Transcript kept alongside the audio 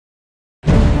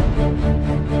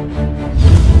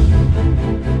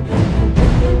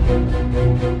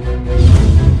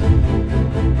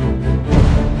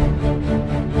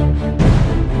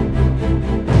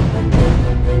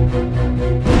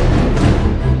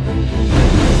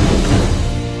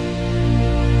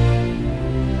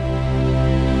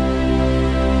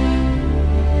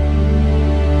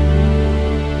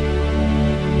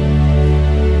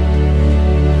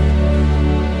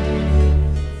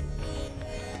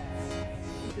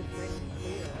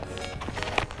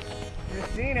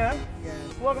Racina.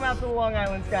 Yes. Welcome out to the Long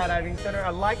Island Skydiving Center. I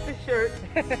like the shirt.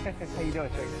 How you doing,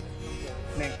 Trader?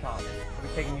 Name's Tom. We'll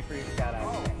be taking you for your skydiving.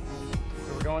 Oh.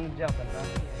 So we're going to jumping, huh?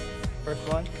 First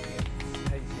one?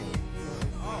 How you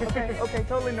feeling? Okay,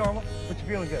 totally normal. But you're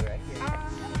feeling good, right?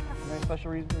 Any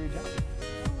special reason for your jump?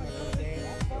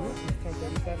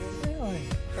 Really?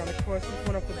 Trying to cross this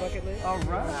one off the bucket list. All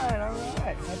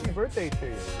right. Happy birthday to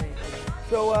you.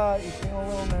 So, you seem a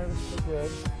little nervous, but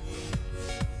good.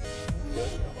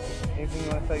 Anything you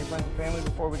want to tell your friends and family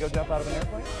before we go jump out of an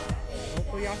airplane?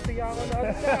 Hopefully I'll see y'all on the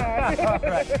other side. All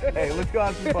right. Hey, let's go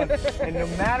have some fun. And no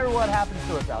matter what happens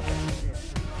to us out there,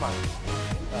 come on. All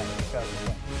right, let's go have some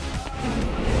fun.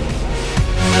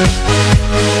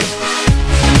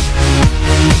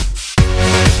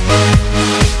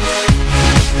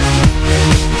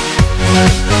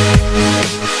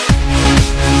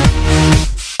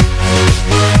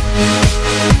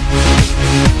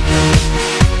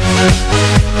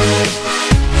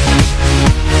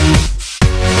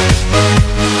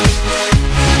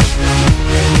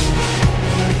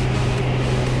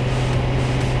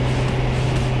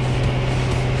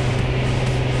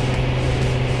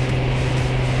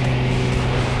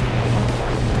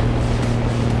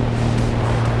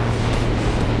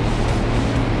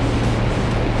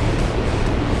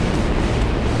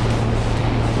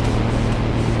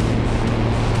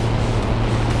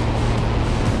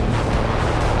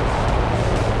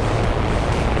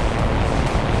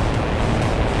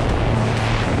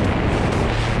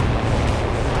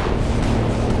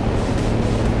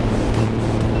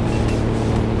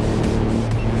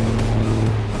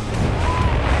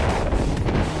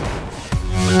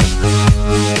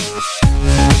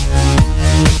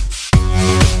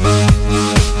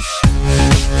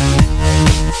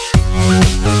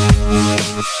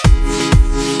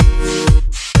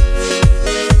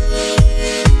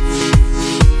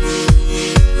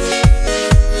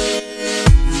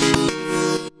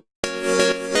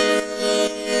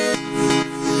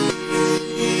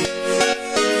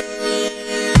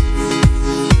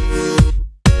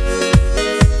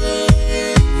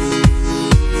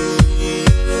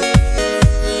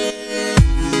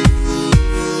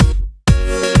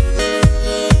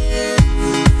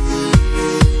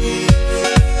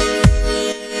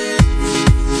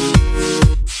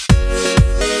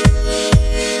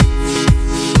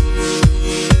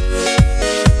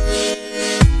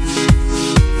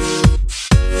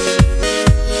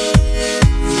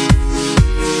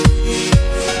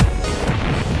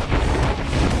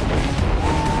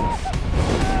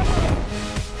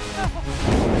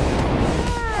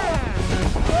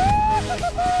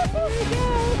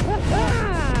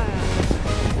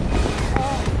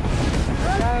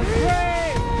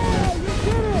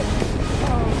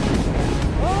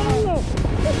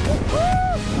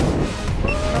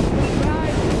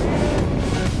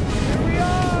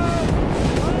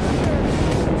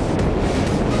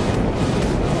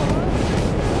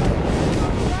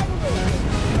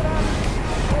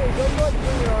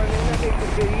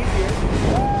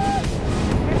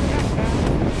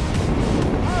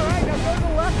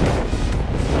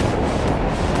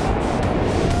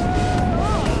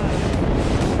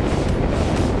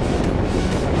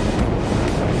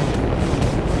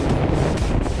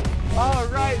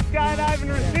 Skydive in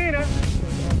Racina.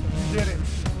 You did it.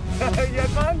 You had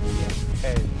fun?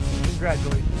 Hey,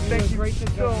 congratulations. Thank you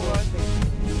so much.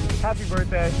 Happy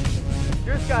birthday.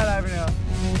 You're skydiving now.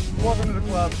 Welcome to the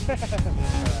club. All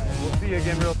right, we'll see you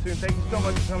again real soon. Thank you so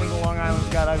much for coming to the Long Island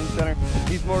Skydiving Center.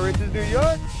 East More Riches, New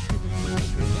York.